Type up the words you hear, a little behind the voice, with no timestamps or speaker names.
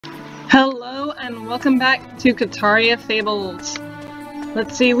Hello and welcome back to Kitaria Fables.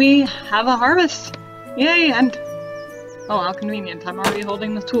 Let's see, we have a harvest! Yay, and... oh, how convenient, I'm already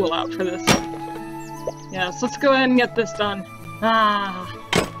holding the tool out for this. Yes, let's go ahead and get this done.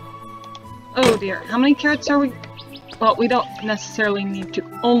 Oh dear, how many carrots are we... well, we don't necessarily need to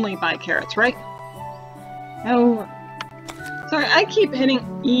only buy carrots, right? No. Sorry, I keep hitting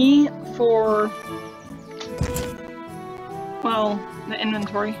E for... well, the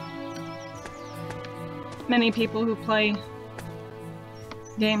inventory. Many people who play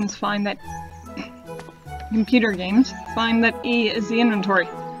games find that computer games find that E is the inventory.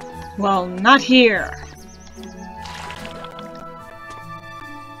 Well, not here.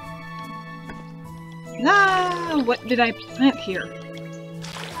 Ah, what did I plant here?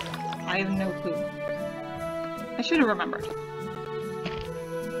 I have no clue. I should have remembered.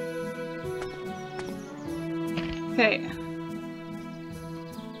 Okay.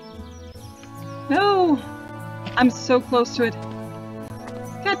 No! I'm so close to it.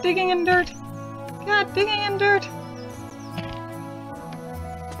 Cat digging in dirt! Cat digging in dirt!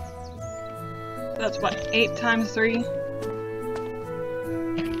 That's what, 8 times 3?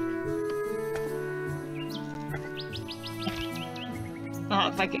 Oh,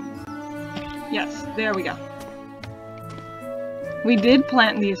 if I can... yes, there we go. We did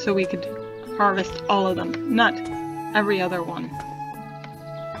plant these so we could harvest all of them, not every other one.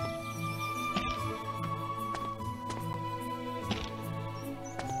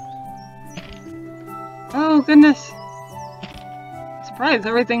 Oh goodness! Surprise,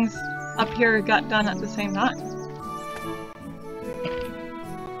 everything's up here got done at the same time.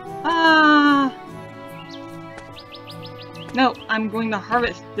 Ah! No, I'm going to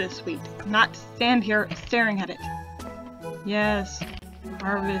harvest this wheat, not stand here staring at it. Yes,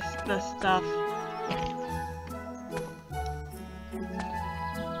 harvest the stuff.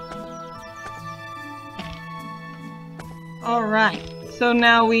 Alright, so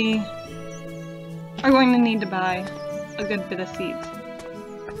now we are going to need to buy a good bit of seeds.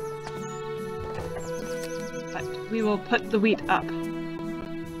 But we will put the wheat up.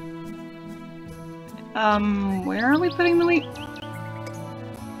 Where are we putting the wheat?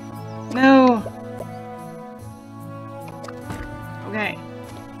 No! Okay.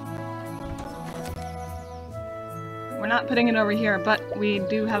 We're not putting it over here, but we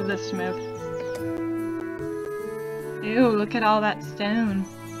do have this to move. Ew, look at all that stone.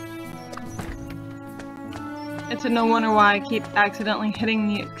 It's a no wonder why I keep accidentally hitting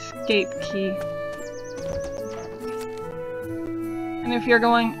the escape key. And if you're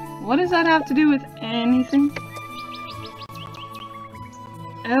going, what does that have to do with anything?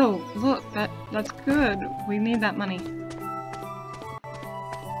 Oh, look, that's good. We need that money.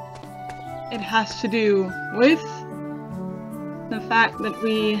 It has to do with the fact that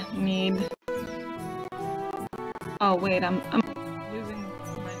we need... oh wait, I'm losing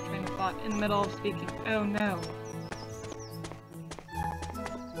my train of thought in the middle of speaking. Oh no.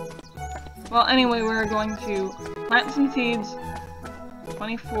 Well, anyway, we're going to plant some seeds.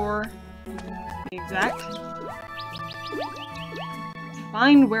 24 to be exact.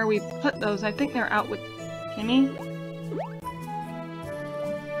 Find where we put those. I think they're out with Kimmy.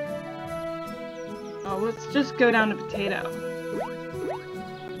 Oh, let's just go down to potato.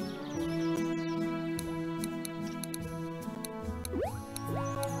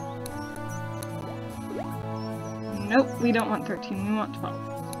 Nope, we don't want 13, we want 12.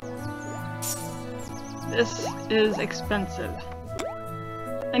 This is expensive.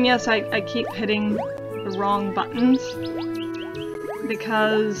 And yes, I keep hitting the wrong buttons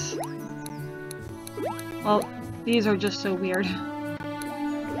because, well, these are just so weird.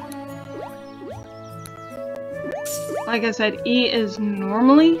 Like I said, E is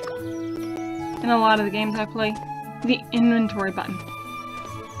normally, in a lot of the games I play, the inventory button.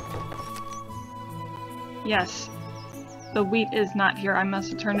 Yes, the wheat is not here. I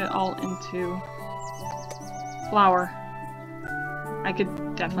must have turned it all into flour. I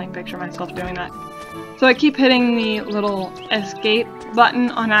could definitely picture myself doing that. So I keep hitting the little escape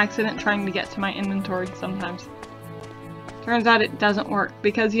button on accident trying to get to my inventory sometimes. Turns out it doesn't work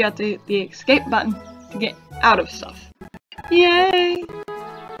because you have to hit the escape button to get out of stuff. Yay!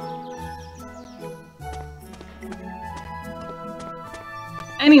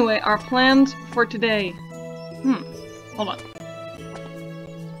 Anyway, our plans for today. Hold on.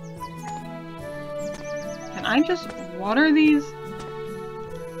 Can I just water these?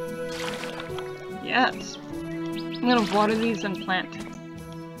 Yes. I'm gonna water these and plant.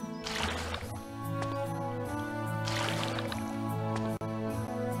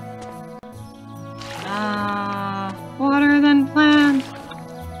 Water then plant.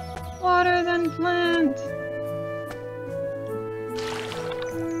 plant.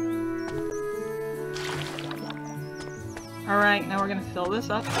 Alright, now we're gonna fill this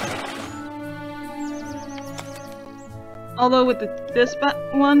up. Although with this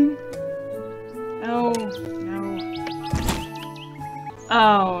one... Oh, no.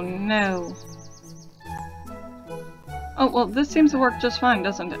 Oh, no. Oh, well, this seems to work just fine,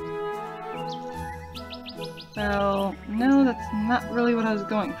 doesn't it? So, no, that's not really what I was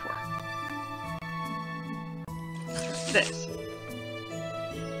going for. This.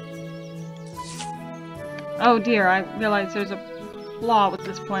 Oh dear, I realize there's a flaw with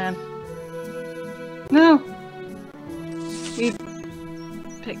this plan. No! We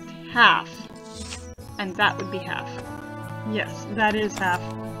picked half. And that would be half. Yes, that is half.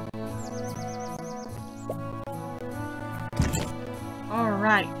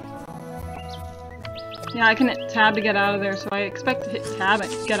 Alright. Yeah, I can hit tab to get out of there, so I expect to hit tab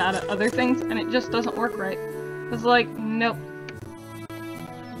and get out of other things, and it just doesn't work right. It's like, nope.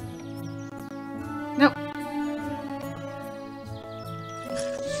 Nope.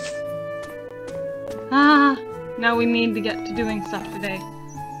 Ah, now we need to get to doing stuff today,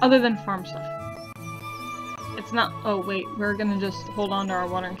 other than farm stuff. It's not- oh wait, we're gonna just hold on to our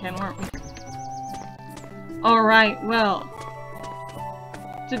watering can, weren't we? Alright, well...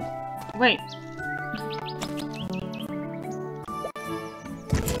 wait.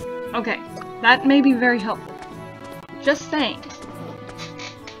 Okay, that may be very helpful. Just saying.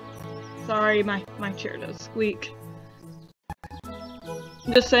 Sorry, my chair does squeak.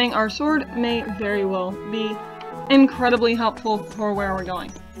 Just saying, our sword may very well be incredibly helpful for where we're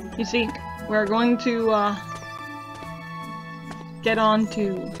going. You see, we're going to, get on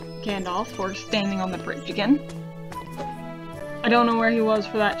to Gandalf for standing on the bridge again. I don't know where he was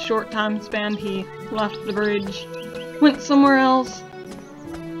for that short time span. He left the bridge, went somewhere else,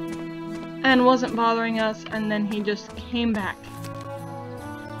 and wasn't bothering us, and then he just came back.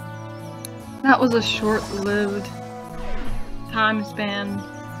 That was a short-lived time span.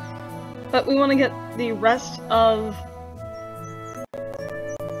 But we want to get the rest of...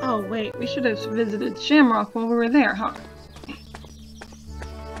 Oh wait, we should have visited Shamrock while we were there, huh?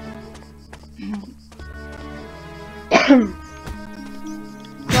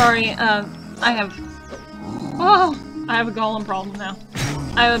 Sorry, I have a golem problem now.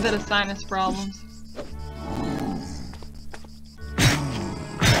 I have a bit of sinus problems.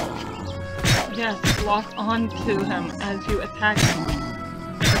 Yes, lock onto him as you attack him.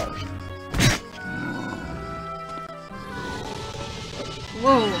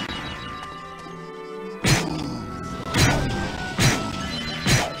 Whoa.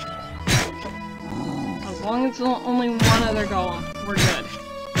 As long as it's only one other golem, we're good.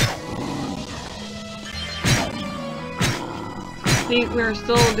 See, we're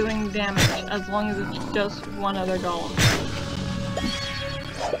still doing damage as long as it's just one other golem.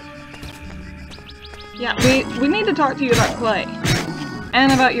 Yeah, we need to talk to you about Clay.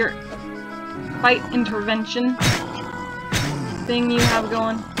 And about your fight intervention thing you have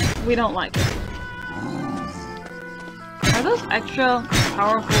going. We don't like it. Are those extra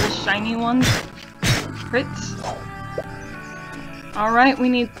powerful shiny ones crits? Alright, we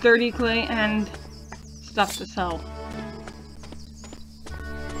need 30 clay and stuff to sell.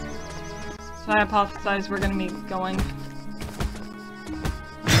 So I hypothesize we're gonna be going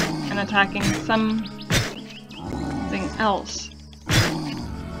and attacking something else.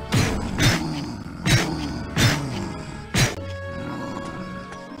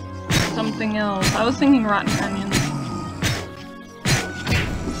 Something else. I was thinking rotten onions.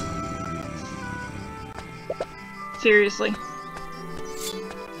 Seriously.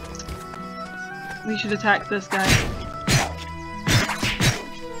 We should attack this guy.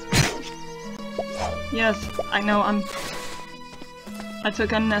 Yes, I know, I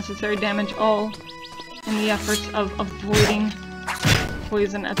took unnecessary damage all in the efforts of avoiding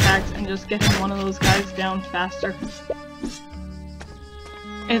poison attacks and just getting one of those guys down faster.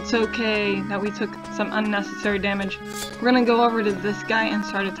 It's okay that we took some unnecessary damage. We're gonna go over to this guy and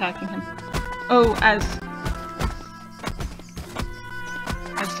start attacking him. Oh, as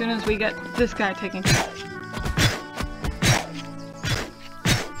soon as we get this guy taken care of.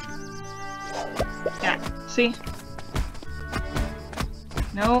 Yeah, see?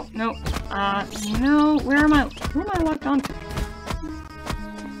 No, no, no, who am I locked onto?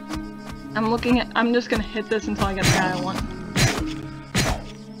 I'm just gonna hit this until I get the guy I want.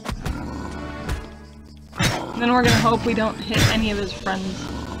 And then we're gonna hope we don't hit any of his friends.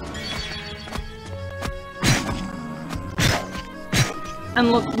 And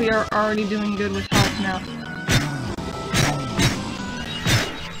look, we are already doing good with health now.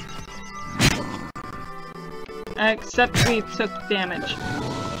 Except we took damage.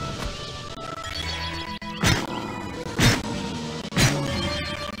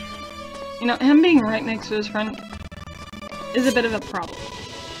 You know, him being right next to his friend is a bit of a problem.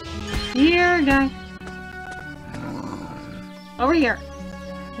 Here, guy. Over here.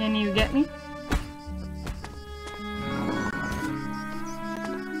 Can you get me?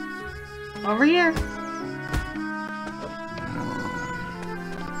 Over here.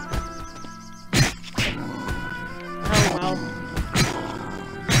 Oh well.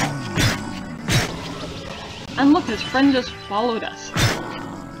 And look, his friend just followed us.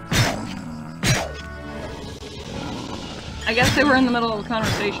 I guess they were in the middle of a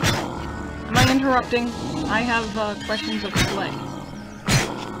conversation. Am I interrupting? I have questions of play.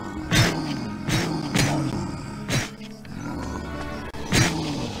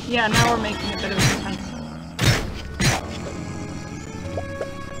 Yeah, now we're making a bit of a sense.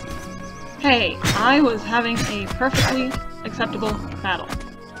 Hey, I was having a perfectly acceptable battle.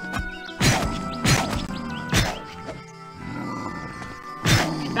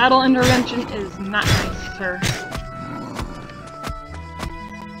 Battle intervention is not nice, sir.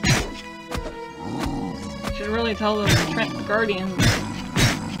 Should really tell those Trent Guardians.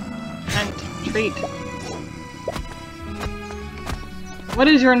 Trent, treat. What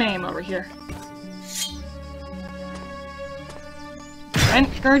is your name over here?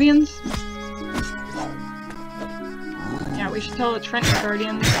 Trent Guardians? Yeah, we should tell the Trent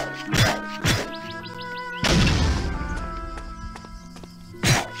Guardians.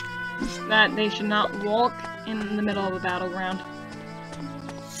 That they should not walk in the middle of a battleground.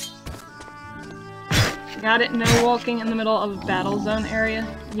 Got it? No walking in the middle of a battle zone area.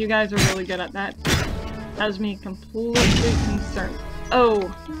 You guys are really good at that. Has me completely concerned. Oh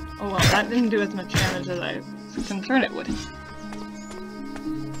well, that didn't do as much damage as I was concerned it would.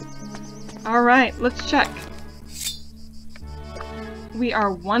 Alright, let's check. We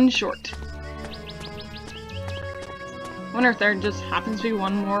are one short. Wonder if there just happens to be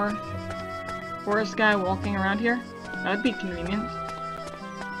one more forest guy walking around here. That'd be convenient.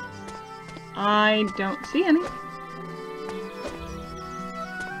 I don't see any.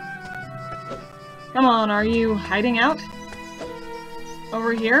 Come on, are you hiding out?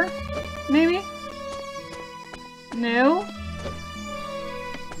 Over here? Maybe? No?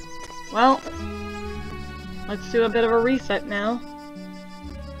 Well, let's do a bit of a reset now.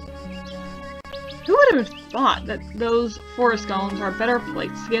 Who would have thought that those forest golems are better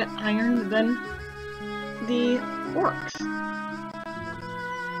plates to get iron than the orcs?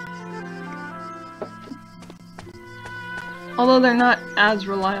 Although they're not as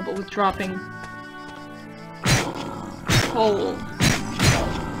reliable with dropping coal.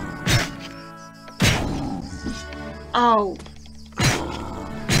 Oh.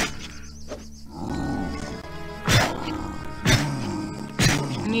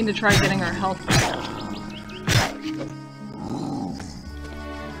 We need to try getting our health back up.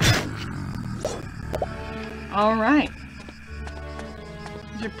 Alright.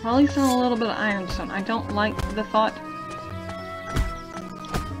 I should probably sell a little bit of ironstone. I don't like the thought.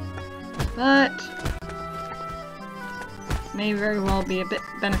 But may very well be a bit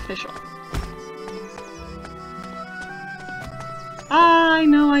beneficial. I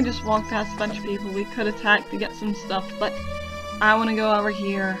know I just walked past a bunch of people we could attack to get some stuff, but I want to go over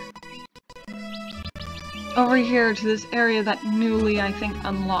here. Over here to this area that newly, I think,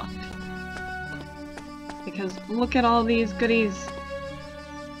 unlocked. Because look at all these goodies.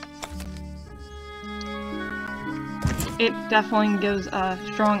 It definitely gives a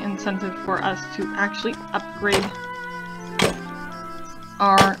strong incentive for us to actually upgrade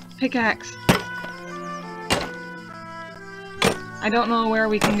our pickaxe. I don't know where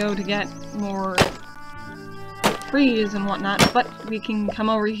we can go to get more trees and whatnot, but we can come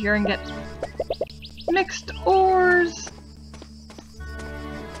over here and get mixed ores.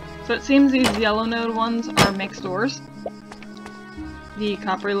 So it seems these yellow node ones are mixed ores. The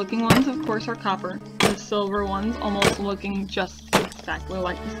coppery looking ones, of course, are copper. The silver ones, almost looking just exactly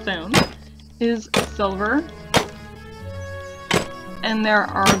like the stone, is silver. And there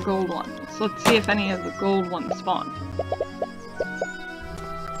are gold ones. Let's see if any of the gold ones spawn.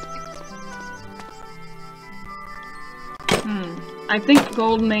 I think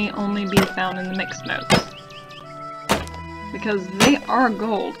gold may only be found in the mixed nodes. Because they are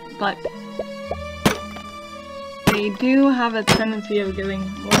gold, but they do have a tendency of giving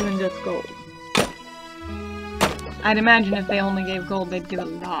more than just gold. I'd imagine if they only gave gold, they'd give a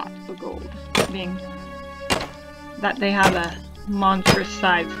lot of gold, being that they have a monstrous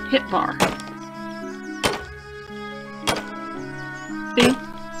size hit bar. See?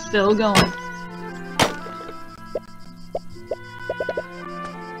 Still going.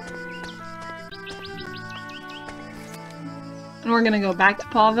 we're gonna go back to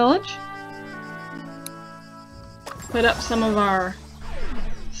Paw Village. Put up some of our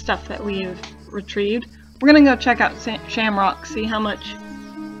stuff that we've retrieved. We're gonna go check out Shamrock, see how much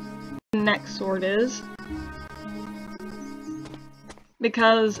the next sword is.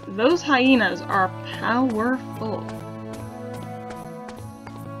 Because those hyenas are powerful.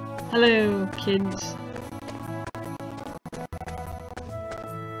 Hello, kids.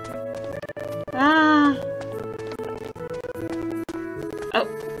 Ah! Oh.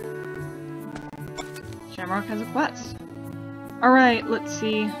 Shamrock has a quest. Alright, let's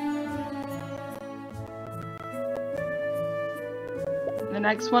see. The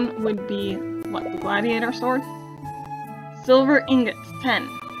next one would be, what, the gladiator sword? Silver ingots, 10.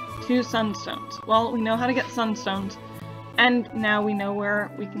 2 sunstones. Well, we know how to get sunstones, and now we know where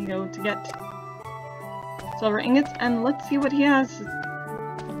we can go to get silver ingots, and let's see what he has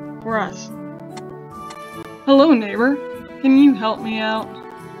for us. Hello, neighbor. Can you help me out?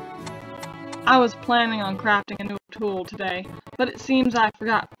 I was planning on crafting a new tool today, but it seems I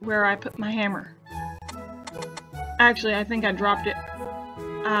forgot where I put my hammer. Actually, I think I dropped it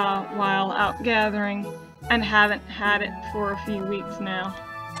while out gathering, and haven't had it for a few weeks now.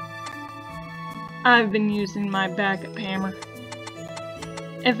 I've been using my backup hammer.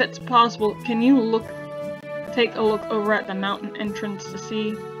 If it's possible, can you take a look over at the mountain entrance to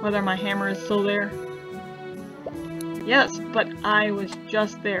see whether my hammer is still there? Yes, but I was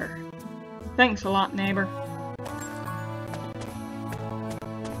just there. Thanks a lot, neighbor.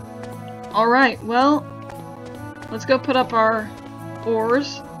 Alright, well, let's go put up our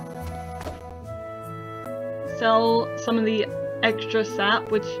ores. Sell some of the extra sap,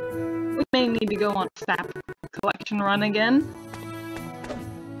 which we may need to go on a sap collection run again.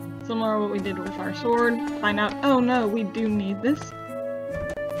 Similar to what we did with our sword. Find out, oh no, we do need this.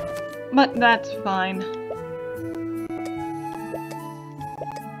 But that's fine.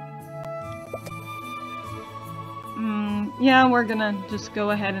 Yeah, we're gonna just go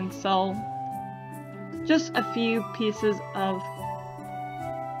ahead and sell just a few pieces of...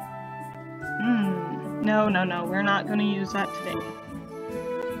 No, we're not gonna use that today.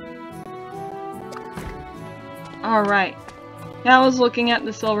 Alright. Yeah, I was looking at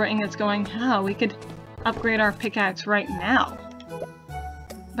the silver ingots going, we could upgrade our pickaxe right now.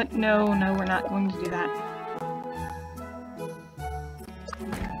 But no, we're not going to do that.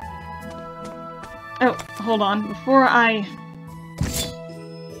 Oh, hold on. Before I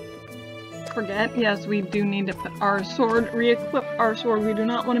forget, yes, we do need to put our sword, re-equip our sword. We do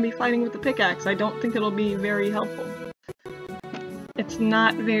not want to be fighting with the pickaxe. I don't think it'll be very helpful. It's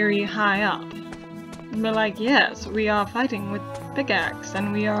not very high up. But like, yes, we are fighting with pickaxe,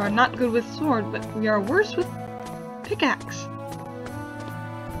 and we are not good with sword, but we are worse with pickaxe.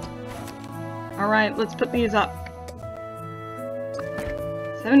 Alright, let's put these up.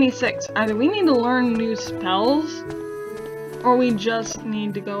 76. Either we need to learn new spells, or we just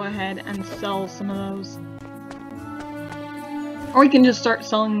need to go ahead and sell some of those. Or we can just start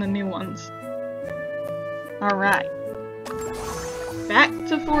selling the new ones. Alright. Back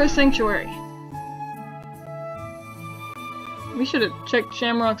to Forest Sanctuary. We should have checked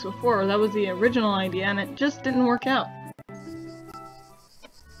Shamrocks before. That was the original idea, and it just didn't work out.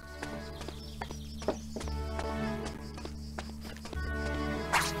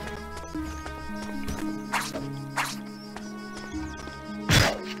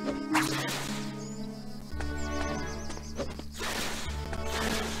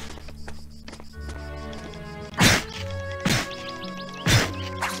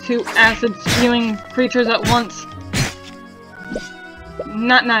 Two acid-spewing creatures at once.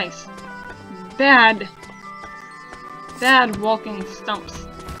 Not nice. Bad walking stumps.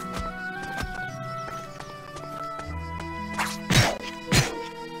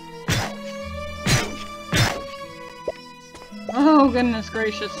 Oh goodness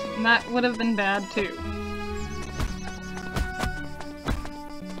gracious, that would have been bad too.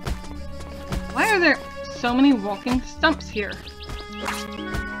 Why are there so many walking stumps here?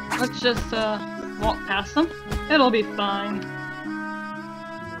 Let's just walk past them. It'll be fine.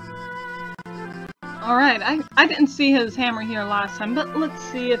 Alright, I didn't see his hammer here last time, but let's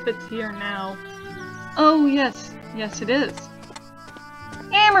see if it's here now. Oh yes, yes it is.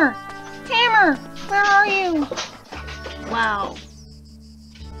 Hammer! Hammer! Where are you? Wow.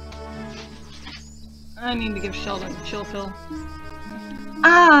 I need to give Sheldon a chill pill.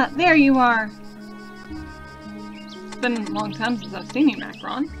 Ah, there you are! It's been a long time since I've seen you,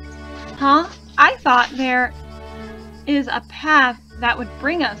 Macron. Huh? I thought there is a path that would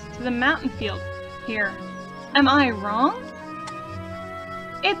bring us to the mountain field here. Am I wrong?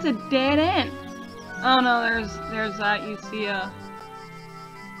 It's a dead end. Oh no, there's that. You see a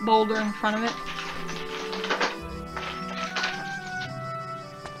boulder in front of it.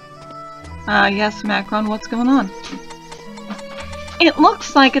 Yes, Macron, what's going on? It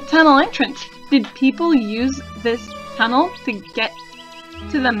looks like a tunnel entrance. Did people use this tunnel to get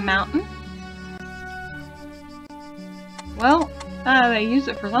to the mountain? Well, they use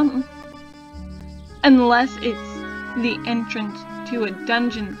it for something. Unless it's the entrance to a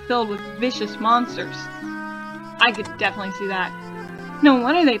dungeon filled with vicious monsters. I could definitely see that. No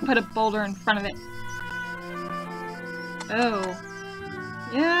wonder they put a boulder in front of it. Oh.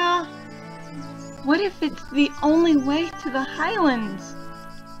 Yeah. What if it's the only way to the Highlands?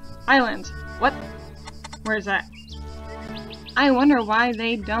 Highlands? What? Where's that? I wonder why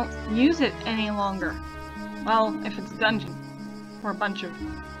they don't use it any longer. Well, if it's a dungeon. Or a bunch of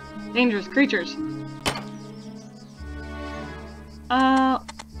dangerous creatures.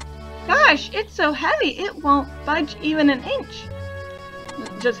 Gosh, it's so heavy it won't budge even an inch.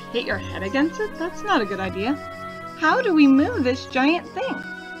 Just hit your head against it? That's not a good idea. How do we move this giant thing?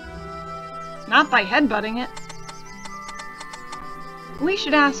 Not by headbutting it. We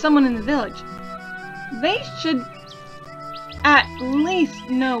should ask someone in the village. They should at least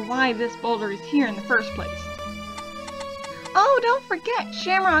know why this boulder is here in the first place. Oh, don't forget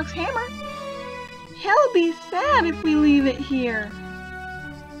Shamrock's hammer. He'll be sad if we leave it here.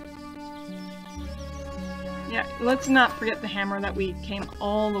 Yeah, let's not forget the hammer that we came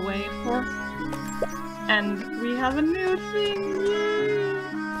all the way for. And we have a new thing, yay!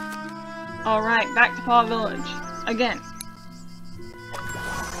 Alright, back to Paw Village. Again.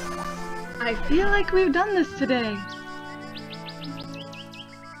 I feel like we've done this today.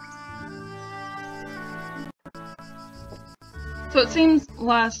 So it seems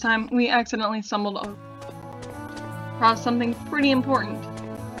last time we accidentally stumbled across something pretty important.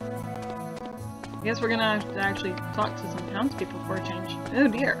 I guess we're gonna have to actually talk to some townspeople for a change. Oh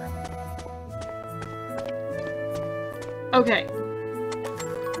dear. Okay.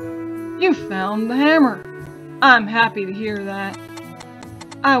 You found the hammer. I'm happy to hear that.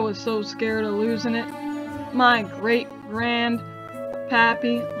 I was so scared of losing it. My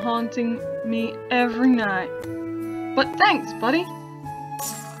great-grand-pappy haunting me every night. But thanks, buddy.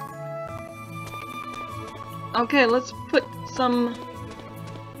 Okay, let's put some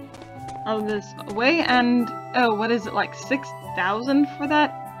of this away, and oh, what is it, like 6,000 for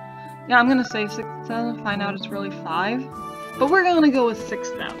that? Yeah, I'm gonna say 6,000, find out it's really 5. But we're gonna go with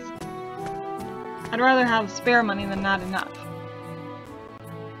 6,000. I'd rather have spare money than not enough.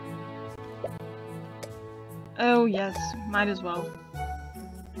 Oh yes, might as well.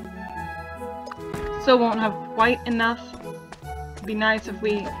 Still won't have quite enough. It'd be nice if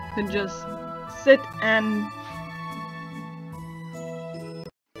we could just sit and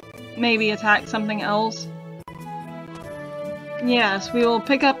maybe attack something else. Yes, we will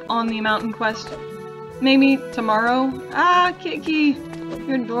pick up on the mountain quest maybe tomorrow. Ah, Kiki!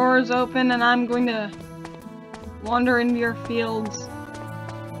 Your door is open and I'm going to wander into your fields.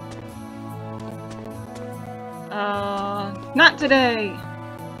 Not today!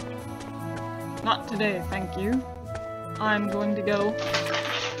 Not today, thank you. I'm going to go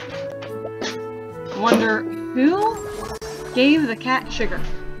wonder who gave the cat sugar.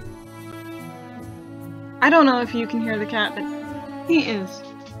 I don't know if you can hear the cat, but he is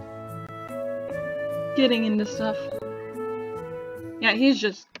getting into stuff. Yeah, he's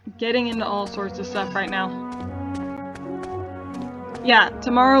just getting into all sorts of stuff right now. Yeah,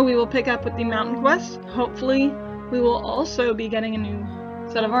 tomorrow we will pick up with the mountain quest. Hopefully, we will also be getting a new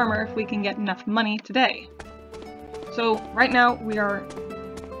set of armor if we can get enough money today. So, right now, we are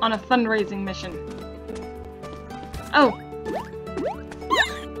on a fundraising mission. Oh!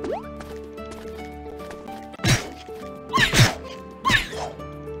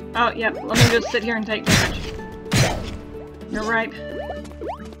 Oh, yep, let me just sit here and take damage. You're right.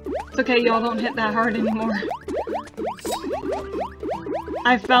 It's okay, y'all don't hit that hard anymore.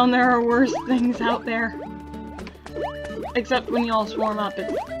 I found there are worse things out there. Except when y'all swarm up,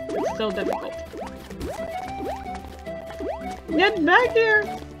 it's still difficult. Get back here!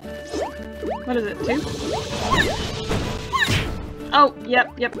 What is it, 2? Oh,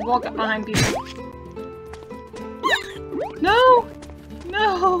 yep, walk up behind people. No!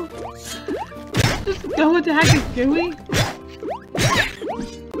 No! Just go attack a gooey.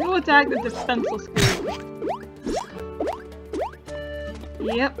 Go attack the defenseless gooey.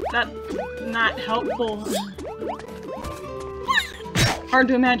 Yep, that's not helpful. Hard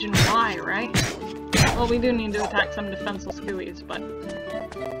to imagine why, right? Well, we do need to attack some defenseless gooeys, but...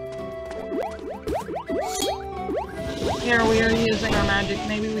 Here we are using our magic.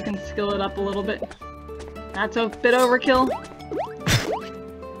 Maybe we can skill it up a little bit. That's a bit overkill.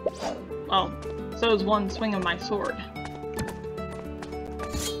 well, so is one swing of my sword.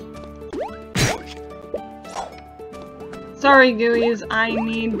 Sorry, Gooeyes, I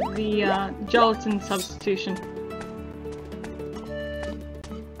need the gelatin substitution.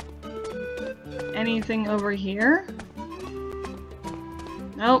 Anything over here?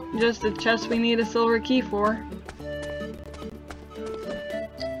 Nope, just a chest we need a silver key for.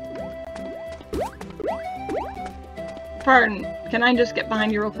 Pardon, can I just get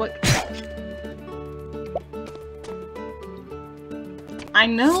behind you real quick? I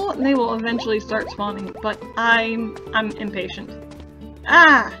know they will eventually start spawning, but I'm impatient.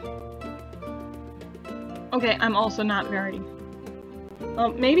 Ah! Okay, I'm also not very...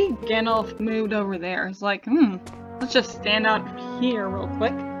 maybe Gandalf moved over there. It's like, let's just stand out here real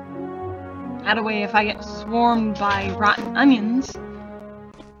quick. That way, if I get swarmed by rotten onions,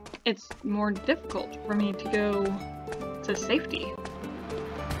 it's more difficult for me to go to safety.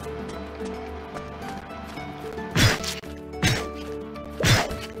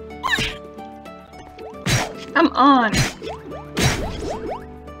 Come on!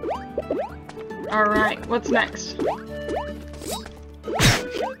 Alright, what's next?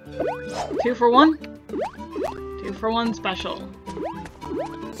 2 for 1? 2 for 1 special.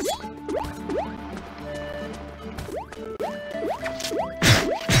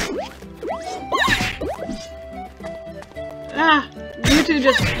 Ah! You two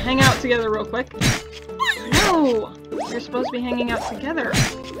just hang out together real quick. No! You're supposed to be hanging out together.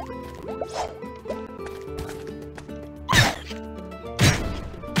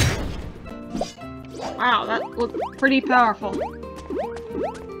 Wow, that looked pretty powerful.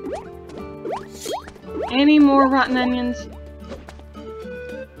 Any more rotten onions?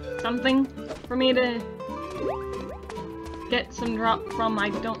 Something for me to get some drop from? I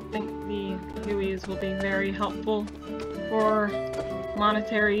don't think the Gooeyes will be very helpful for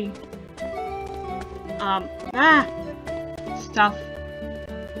monetary stuff.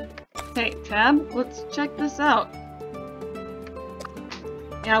 Hey, Tab, let's check this out.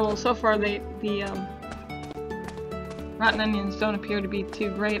 Yeah, well, so far the rotten onions don't appear to be too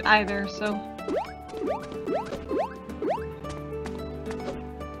great either, so...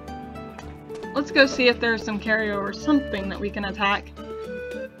 Let's go see if there's some carryover, something that we can attack.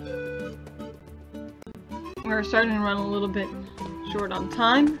 We're starting to run a little bit short on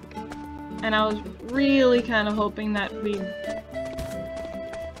time, and I was really kind of hoping that we...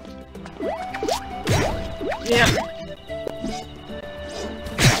 Yep.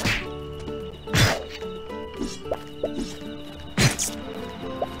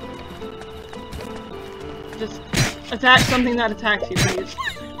 Just attack something that attacks you, please.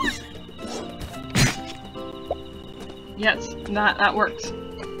 Yes, that works.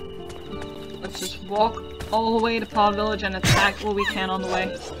 Let's just walk all the way to Paw Village and attack what we can on the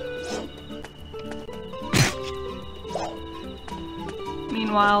way.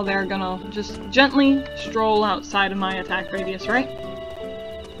 Meanwhile, they're gonna just gently stroll outside of my attack radius, right?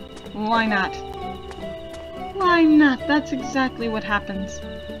 Why not? Why not? That's exactly what happens.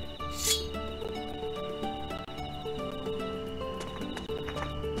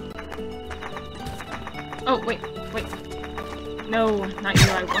 Oh, wait. No, not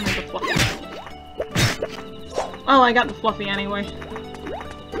you, I wanted the fluffy. Well, I got the fluffy anyway.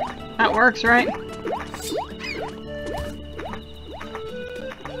 That works, right?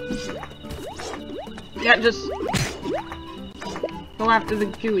 Yeah, just go after the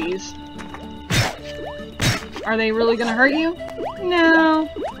Gooeyes. Are they really gonna hurt you? No.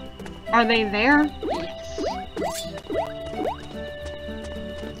 Are they there? Yes.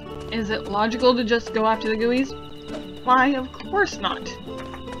 Is it logical to just go after the Gooeyes? Why, of course not.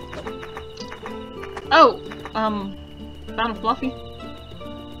 Oh, found a fluffy.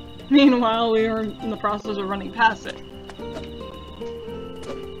 Meanwhile, we are in the process of running past it.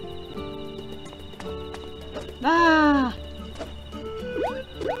 Ah!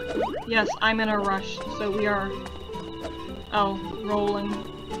 Yes, I'm in a rush, so we are... Oh, rolling.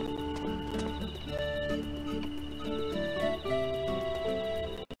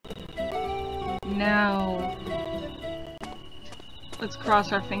 No. Let's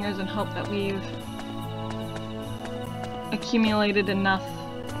cross our fingers and hope that we've accumulated enough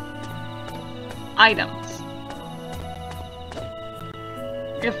items.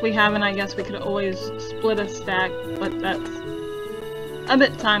 If we haven't, I guess we could always split a stack, but that's a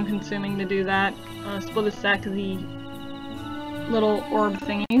bit time consuming to do that. Split a stack of the little orb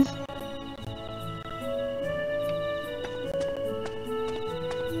thingies.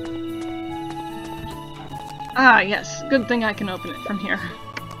 Ah, yes. Good thing I can open it from here.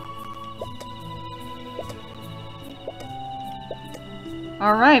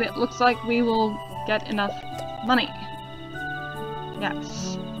 Alright, it looks like we will get enough money.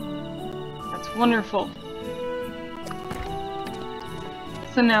 Yes. That's wonderful.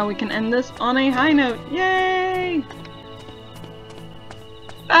 So now we can end this on a high note. Yay!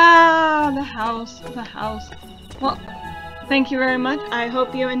 Ah, the house, the house. Well, thank you very much. I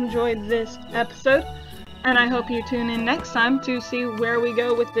hope you enjoyed this episode, and I hope you tune in next time to see where we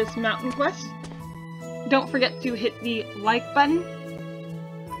go with this mountain quest. Don't forget to hit the like button,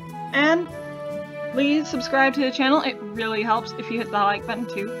 and please subscribe to the channel. It really helps if you hit the like button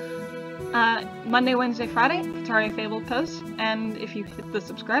too. Monday, Wednesday, Friday, Kitaria Fables posts, and if you hit the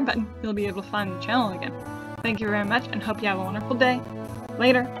subscribe button, you'll be able to find the channel again. Thank you very much, and hope you have a wonderful day.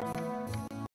 Later!